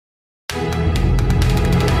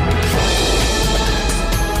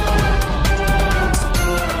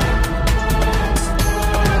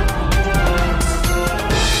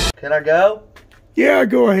Can I go? Yeah,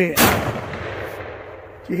 go ahead.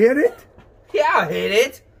 Did you hit it? Yeah, I hit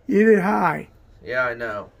it. You hit it high. Yeah, I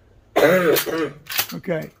know.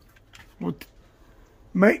 Okay. Well,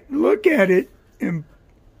 look at it and...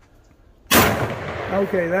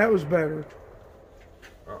 Okay, that was better.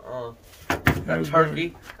 That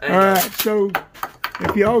turkey. Alright, so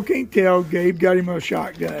if y'all can't tell, Gabe got him a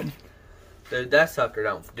shotgun. Dude, that sucker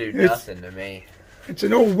don't do nothing to me. It's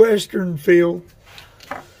an old western field.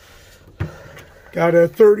 Got a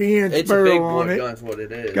 30-inch barrel on it. Gun's what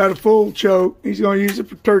it is. Got a full choke. He's going to use it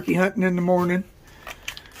for turkey hunting in the morning.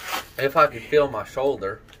 If I could feel my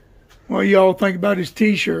shoulder. Well, y'all think about his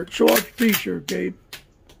T-shirt. Show off your T-shirt, Gabe.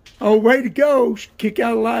 Oh, way to go. Kick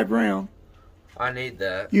out a live round. I need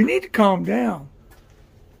that. You need to calm down.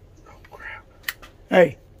 Oh, crap.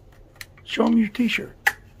 Hey, show him your T-shirt.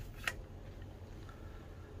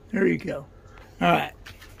 There you go. All right.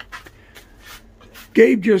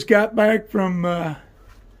 Gabe just got back from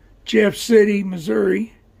Jeff City,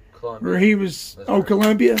 Missouri. Columbia. Where he was... Missouri. Oh,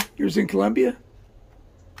 Columbia? You was in Columbia?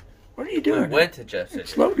 What are you doing? We went to Jeff City.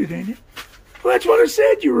 It's loaded, ain't it? Well, that's what I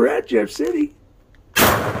said. You were at Jeff City.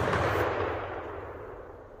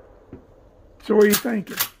 So what are you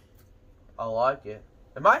thinking? I like it.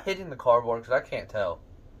 Am I hitting the cardboard? Because I can't tell.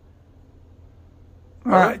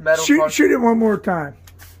 All right. Shoot it one more time.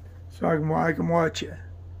 So I can watch you.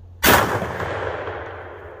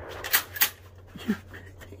 You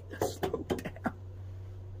need to slow down.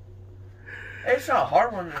 It's not a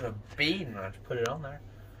hard one. There's a bead and I just put it on there.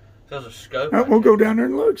 So there's a scope. All right, we'll go down there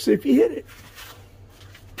and look. See if you hit it.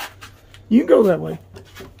 You can go that way.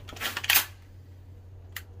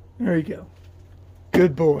 There you go.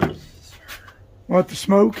 Good boy. Want the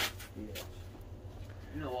smoke? Yeah.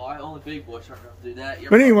 You know why? Only big boys aren't going to do that.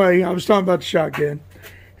 But anyway, I was talking about the shotgun.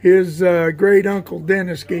 His great uncle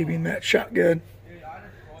Dennis gave him that shotgun.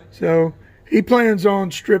 So he plans on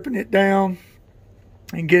stripping it down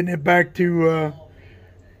and getting it back to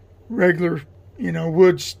regular, you know,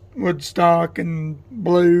 wood stock and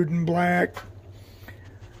blued and black.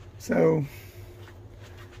 So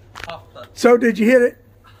did you hit it?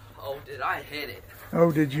 Oh, did I hit it? Oh,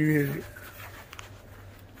 did you hit it?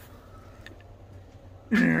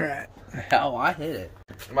 All right. Oh, I hit it.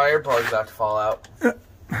 My earpod's about to fall out.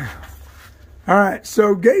 All right,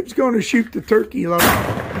 so Gabe's going to shoot the turkey.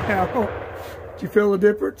 Now, did you feel the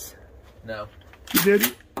difference? No. You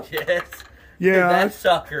didn't? Yes. Yeah. Dude, that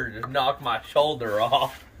sucker just knocked my shoulder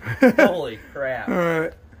off. Holy crap. All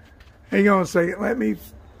right. Hang on a second. Let me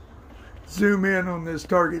zoom in on this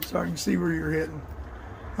target so I can see where you're hitting.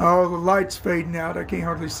 Oh, the light's fading out. I can't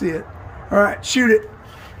hardly see it. All right, shoot it.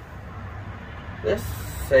 This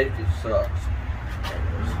safety sucks.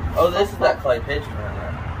 Oh, this is that clay pigeon right there.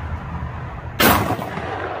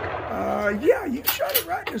 Yeah, you shot it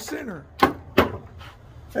right in the center.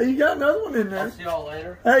 Hey, you got another one in there. I'll see y'all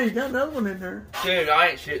later. Hey, you got another one in there. Dude, I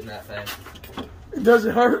ain't shooting that thing. Does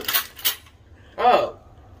it hurt? Oh.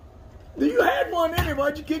 You had one in it.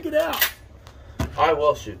 Why'd you kick it out? I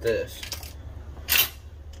will shoot this.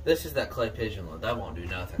 This is that clay pigeon load. That won't do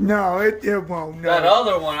nothing. No, it won't. No. That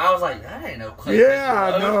other one, I was like, that ain't no clay pigeon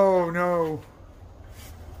load. Yeah, no.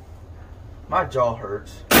 My jaw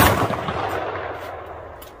hurts.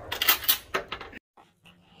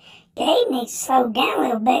 Gabe needs to slow down a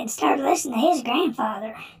little bit and start listening to his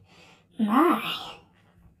grandfather. My.